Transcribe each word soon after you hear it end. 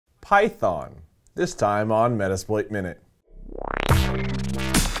Python, this time on Metasploit Minute.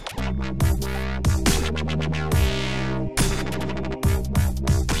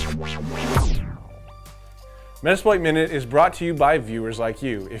 Metasploit Minute is brought to you by viewers like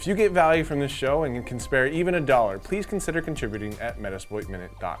you. If you get value from this show and can spare even $1, please consider contributing at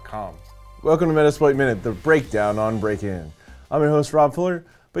Metasploitminute.com. Welcome to Metasploit Minute, the breakdown on break-in. I'm your host, Rob Fuller,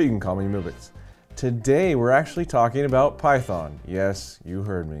 but you can call me Moobits. Today, we're actually talking about Python. Yes, you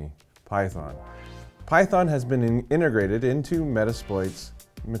heard me, Python. Python has been integrated into Metasploit's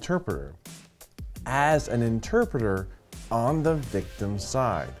Meterpreter as an interpreter on the victim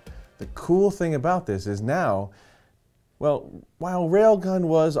side. The cool thing about this is now, well, while Railgun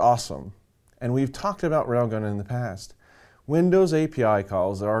was awesome, and we've talked about Railgun in the past, Windows API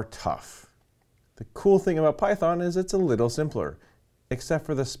calls are tough. The cool thing about Python is it's a little simpler, except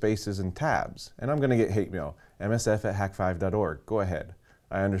for the spaces and tabs. And I'm going to get hate mail, msf@hack5.org. Go ahead,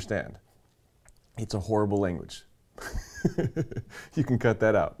 I understand. It's a horrible language. You can cut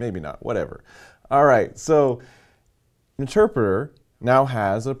that out, maybe not, whatever. All right, so Meterpreter now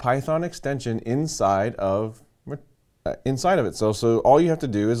has a Python extension inside of it. So all you have to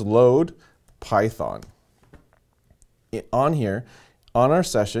do is load Python. On here, on our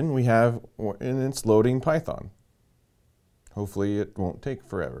session, we have, and it's loading Python. Hopefully it won't take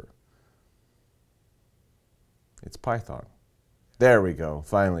forever. It's Python. There we go,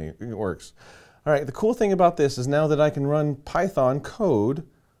 finally, it works. All right, the cool thing about this is now that I can run Python code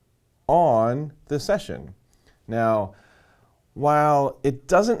on the session. Now, while it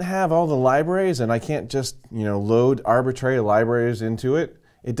doesn't have all the libraries, and I can't just load arbitrary libraries into it,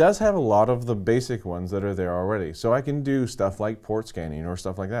 it does have a lot of the basic ones that are there already. So I can do stuff like port scanning or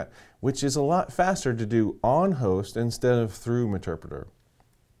stuff like that, which is a lot faster to do on host instead of through Meterpreter.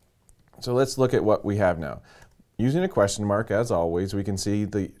 So let's look at what we have now. Using a question mark, as always, we can see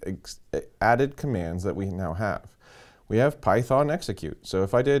the added commands that we now have. We have Python execute. So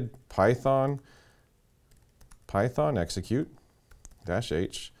if I did Python execute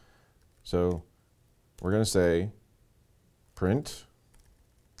 -h, so we're going to say print,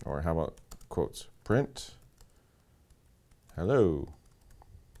 or how about quotes, print hello.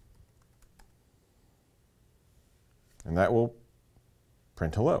 And that will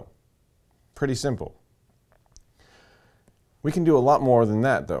print hello. Pretty simple. We can do a lot more than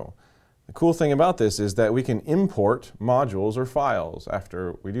that though. The cool thing about this is that we can import modules or files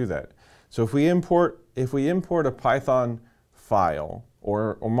after we do that. So if we import a Python file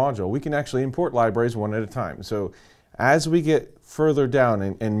or module, we can actually import libraries one at a time. So as we get further down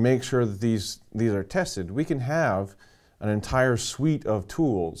and make sure that these are tested, we can have an entire suite of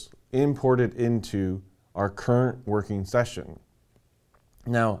tools imported into our current working session.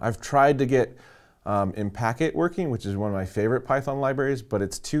 Now, I've tried to get Impacket working, which is one of my favorite Python libraries, but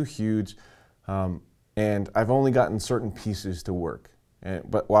it's too huge, and I've only gotten certain pieces to work.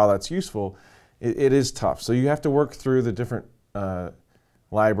 But while that's useful, it is tough. So you have to work through the different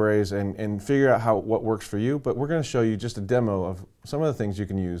libraries and figure out what works for you. But we're going to show you just a demo of some of the things you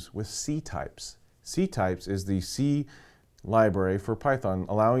can use with C-types. C-types is the C library for Python,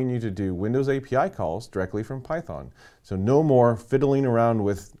 allowing you to do Windows API calls directly from Python. So no more fiddling around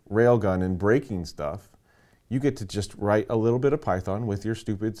with Railgun and breaking stuff. You get to just write a little bit of Python with your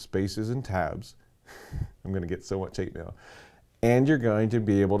stupid spaces and tabs. I'm going to get so much hate mail. And you're going to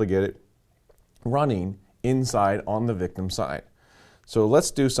be able to get it running inside on the victim side. So let's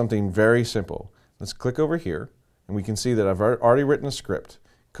do something very simple. Let's click over here, and we can see that I've already written a script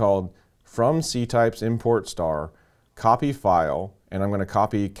called from ctypes import star copy file, and I'm going to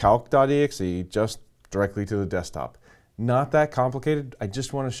copy calc.exe just directly to the desktop. Not that complicated. I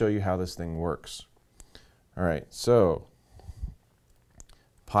just want to show you how this thing works. All right, so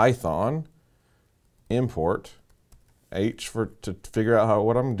Python import H to figure out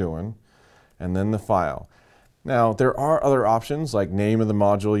what I'm doing, and then the file. Now, there are other options like name of the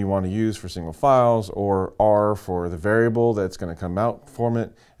module you want to use for single files, or R for the variable that's going to come out from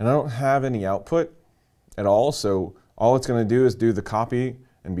it. And I don't have any output at all, so all it's going to do is do the copy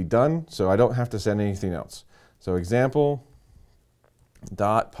and be done, so I don't have to send anything else. So example.py.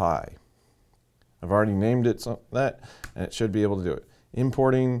 I've already named it and it should be able to do it.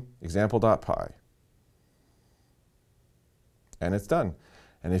 Importing example.py. And it's done.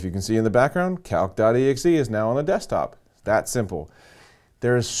 And if you can see in the background, calc.exe is now on the desktop. That simple.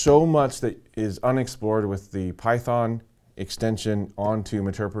 There is so much that is unexplored with the Python extension onto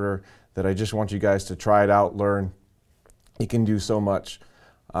Meterpreter that I just want you guys to try it out, learn. It can do so much.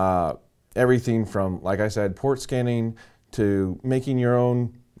 Everything from, like I said, port scanning to making your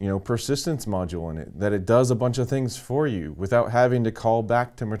own persistence module in it, that it does a bunch of things for you without having to call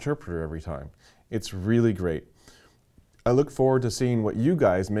back to Meterpreter every time. It's really great. I look forward to seeing what you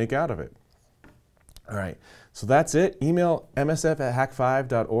guys make out of it. All right, so that's it. Email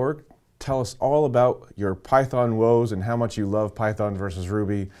msf@hack5.org. Tell us all about your Python woes and how much you love Python versus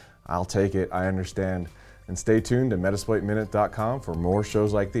Ruby. I'll take it, I understand. And stay tuned to MetasploitMinute.com for more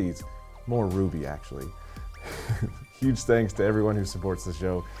shows like these. More Ruby, actually. Huge thanks to everyone who supports the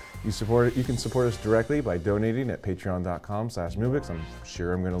show. You can support us directly by donating at patreon.com/Moobix. I'm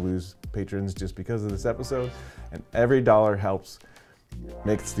sure I'm going to lose patrons just because of this episode. And every dollar helps,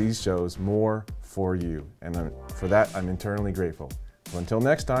 makes these shows more for you. And for that, I'm eternally grateful. So until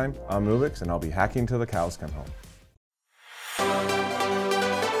next time, I'm Moobix, and I'll be hacking till the cows come home.